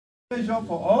Pleasure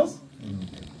for us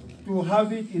to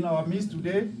have it in our midst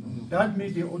today. That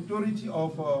means the authority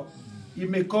of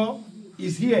EMMANUEL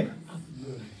is here.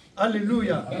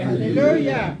 Hallelujah.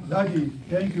 Hallelujah. Daddy,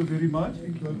 thank you very much.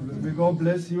 May God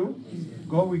bless you.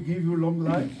 God will give you long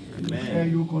life. Amen.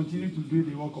 And you continue to do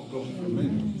the work of God.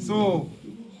 Amen. So,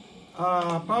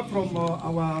 apart from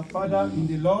our Father in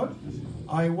the Lord,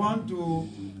 I want to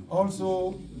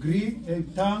also greet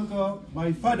and thank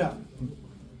my father.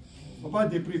 Papa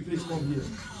Depri, please come here.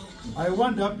 I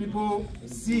want that people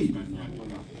see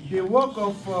the work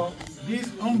of this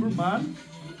humble man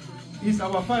is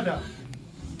our father.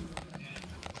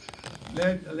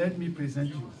 Let me present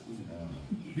you.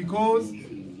 Because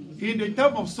in the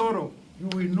time of sorrow, you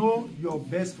will know your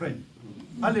best friend.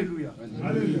 Hallelujah.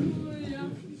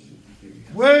 Hallelujah.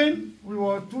 When we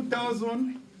were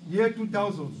 2000, year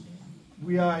 2000,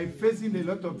 we are facing a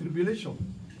lot of tribulation.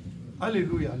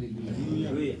 Hallelujah.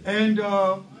 Hallelujah. And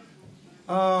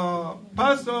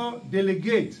Pastor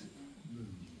Delegate,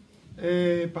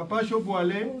 Papa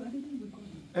Shoboale,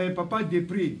 and Papa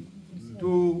Depri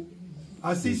to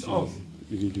assist us.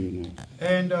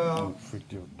 And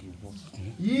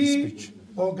he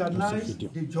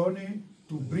organized the journey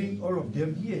to bring all of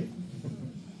them here.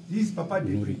 This is Papa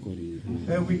Depri.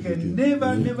 And we can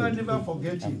never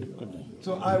forget him.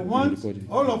 So I want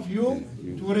all of you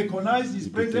to recognize his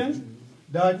presence,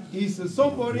 that is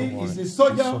somebody, is a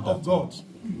soldier of God.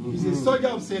 He's a soldier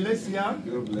of Celestia,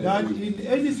 that in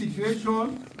any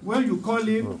situation, when you call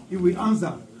him, he will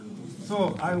answer.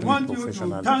 So I want you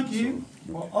to thank him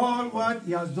for all what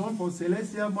he has done for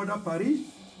Celestia Mother Parish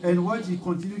and what he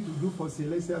continues to do for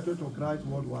Celestia Church of Christ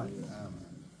worldwide.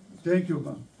 Thank you,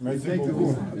 man. Merci Thank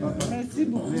beaucoup. you, Merci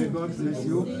beaucoup. May God bless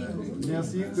you.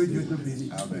 Merci, que Dieu te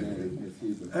bénisse.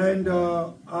 And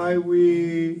I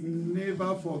will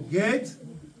never forget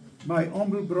my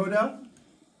humble brother.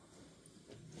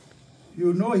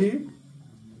 You know him.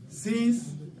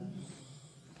 Since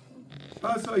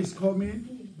Pastor is coming,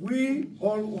 we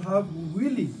all have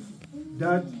willing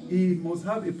that he must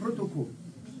have a protocol.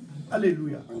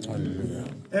 Hallelujah. Hallelujah.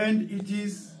 And it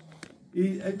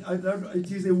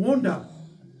is a wonder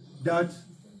that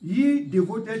he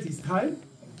devoted his time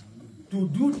to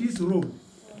do this role.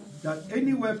 That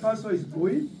anywhere Pastor is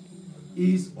going,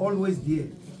 he is always there.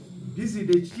 This is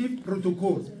the chief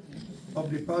protocol of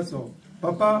the Pastor.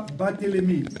 Papa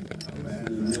Barthélemy.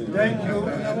 Thank you.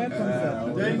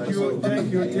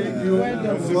 Thank you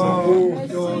for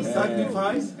your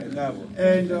sacrifice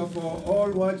and for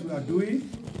all what you are doing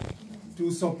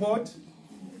to support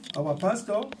our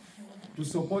pastor, to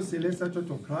support Celestia Church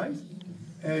of Christ,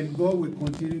 and God will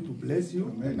continue to bless you,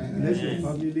 bless your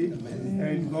family,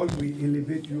 and God will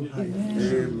elevate you high.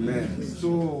 Amen.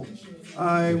 So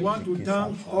I want to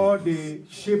thank all the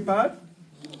shepherds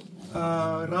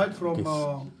right from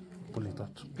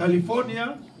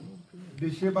California,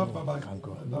 the shepherd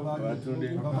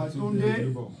Babatunde.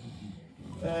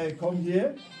 Come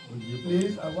here,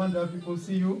 please. I want that people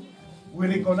see you. We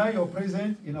recognize your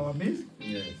presence in our midst.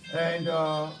 Yes. And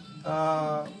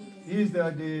he is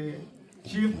the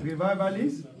chief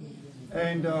revivalist,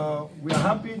 and we are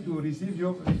happy to receive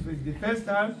you. It's the first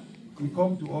time you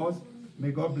come to us.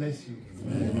 May God bless you.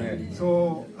 Amen.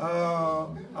 So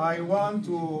I want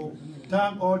to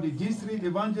thank all the district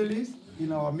evangelists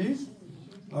in our midst.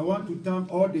 I want to thank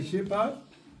all the shepherds.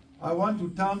 I want to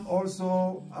thank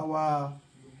also our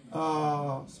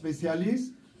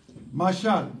specialist,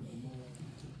 Marshall,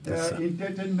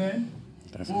 entertainment,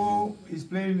 who is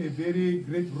playing a very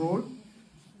great role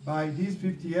by this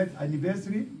 50th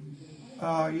anniversary.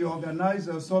 He organized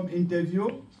some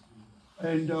interview,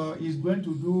 and he's going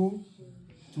to do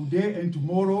today and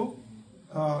tomorrow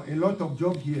a lot of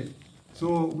job here.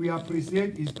 So we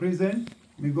appreciate his presence.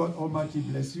 May God Almighty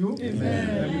bless you. Amen.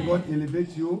 And may God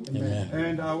elevate you. Amen.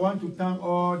 And I want to thank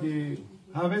all the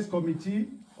Harvest Committee,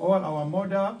 all our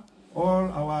mother,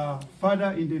 all our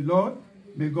father in the Lord.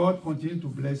 May God continue to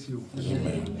bless you.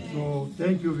 Amen. So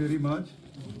thank you very much.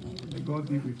 May God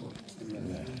be with us.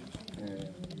 Amen.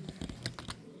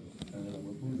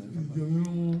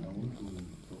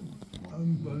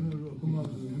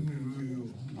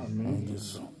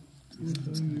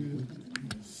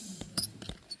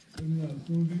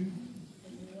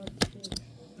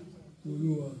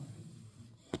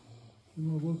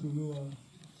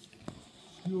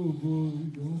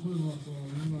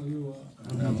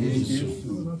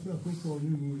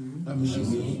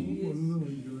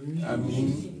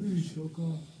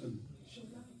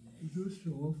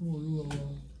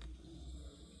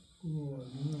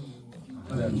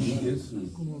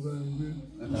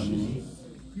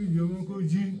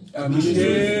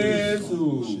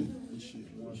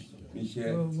 iṣẹ́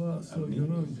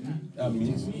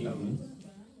àmín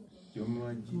jọ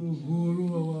máa jí. Gbogbo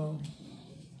olúwa wa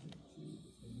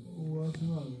ó wá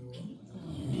sínú àmì wa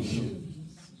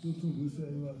tó tún gbèsè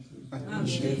ayé wa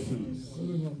ṣe. Jésù. Ó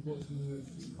lè máa pọ̀ sí rẹ̀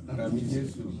sí. Àmín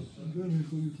Jésù. Ọjọ́ mi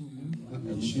kò ní fún mi.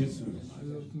 Àmín Jésù.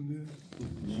 Ayọ̀túndé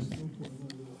ó pọ̀ náà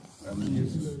lọ. Àmín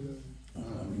Jésù.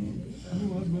 Àmín. Ní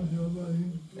wàá gbọ́n ṣe ọba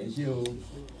yín. Ẹ ṣé o.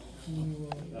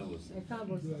 Ẹ káàbọ̀ sí. Ẹ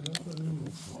káàbọ̀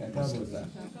sà.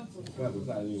 Ẹ káàbọ̀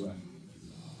sà ní wa.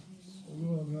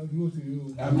 Olúwa mi á dúró tì yín o.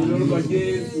 Àmín lórúkọ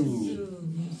Jésù.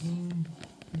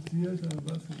 Fifty years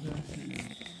anniversary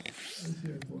ẹ ṣe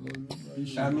ẹ̀kọ́ lọ́dún.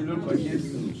 Àmín lórúkọ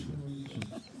Jésù.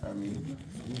 Àmín.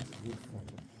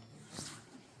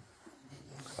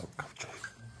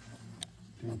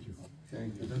 Thank you.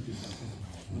 Thank you.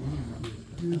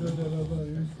 Kí dáadáa lábá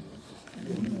yín.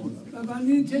 Bàbá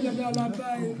ní ṣe dáadáa lábá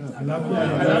yín.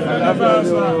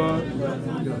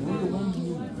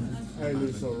 Ẹ lè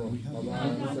sọ̀rọ̀ bàbá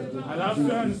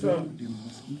Àlàáfíà ń sọ.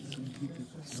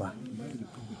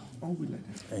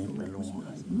 Ẹ̀yin pẹ̀lú wọn.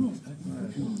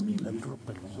 Ẹ dúró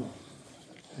pẹ̀lú wọn.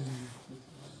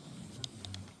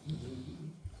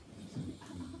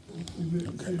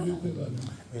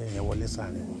 Ẹ̀yin wọlé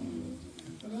sáré.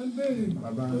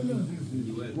 bàbá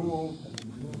kó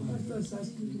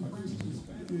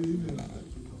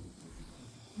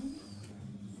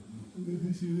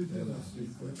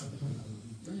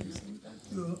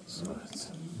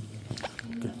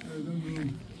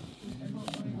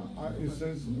it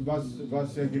says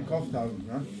was gekauft haben,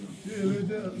 ne?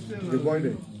 The boy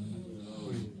there.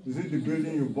 Is it the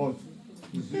building you bought?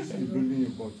 Is this the building you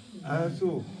bought?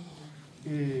 Also,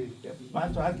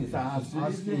 Pastor hat gesagt,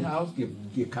 hast du das Haus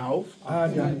gekauft?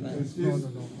 yeah. It's this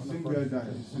single guy.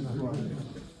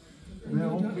 Mais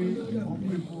on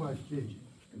prie pour acheter.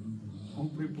 On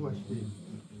prie pour acheter.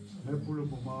 Mais pour le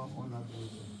moment, on a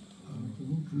besoin.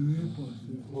 Vous priez pour ça.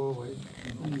 Oh, oui.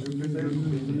 Je préfère nous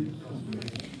bénir.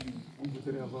 On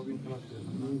voudrait avoir une place.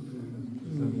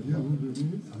 Dieu vous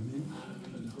bénisse.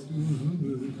 Nous vous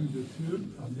de vécu de cieux.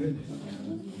 Amen.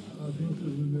 Afin que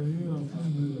vous ayez enfin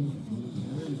de nous.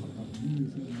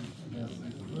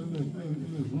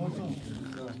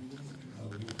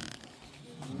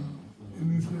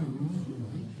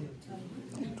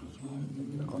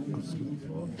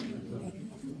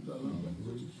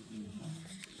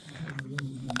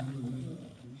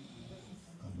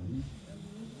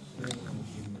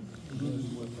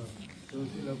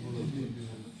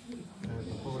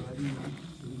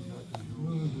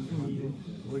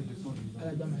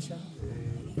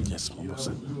 Yes, mon boss.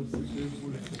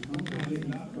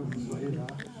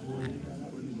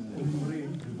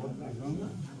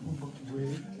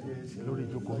 Lórí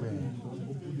ìjókòó mẹ́rin.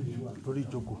 Lórí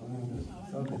ìjókòó.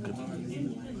 Ok.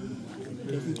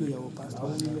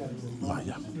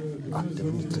 Maya. Ah,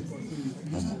 tẹ̀lé.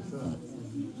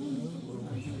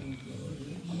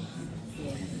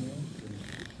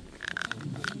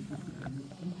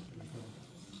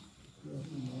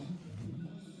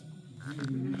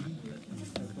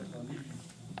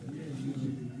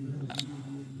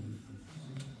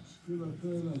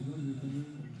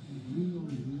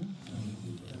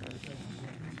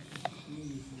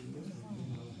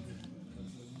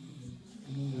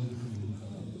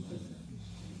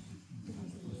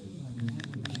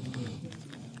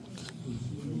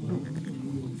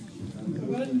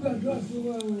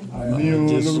 Àmín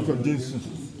o lórúkọ Jésù.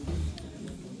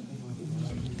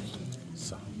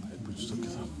 Ça, elle peut juste que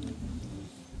ça.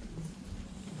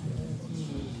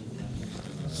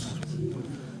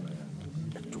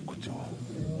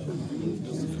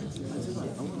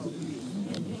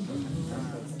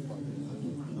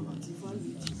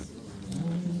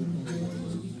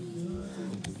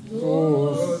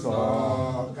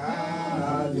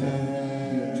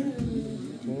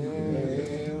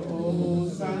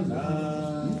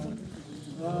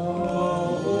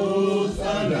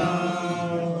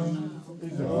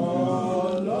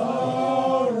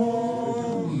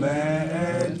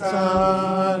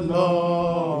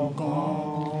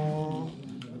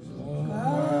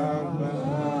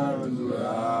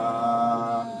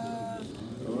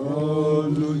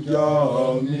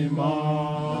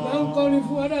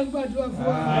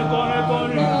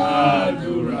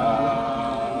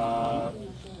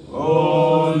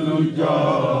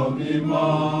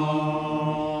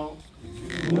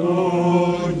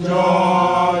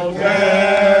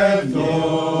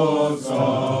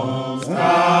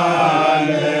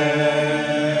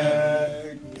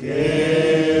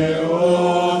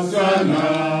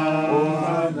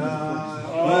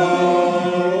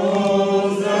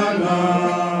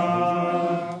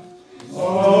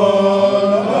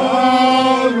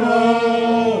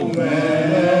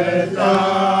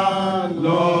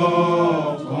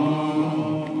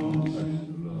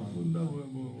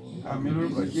 Àmì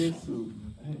lórúkọ Jésù.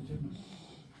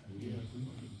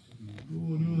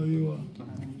 Owó ní ayé wa.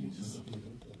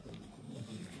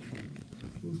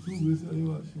 Ó tún gbèsè ayé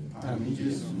wa ṣe. Àmì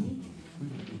Jésù.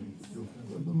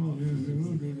 Ọdún náà ní ìsìn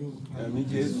lódodo. Àmì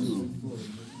Jésù.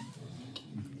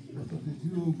 Pàtàkì tí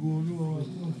ogun olúwa wa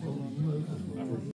tó ń fọwọ́ nínú ẹ̀kọ́.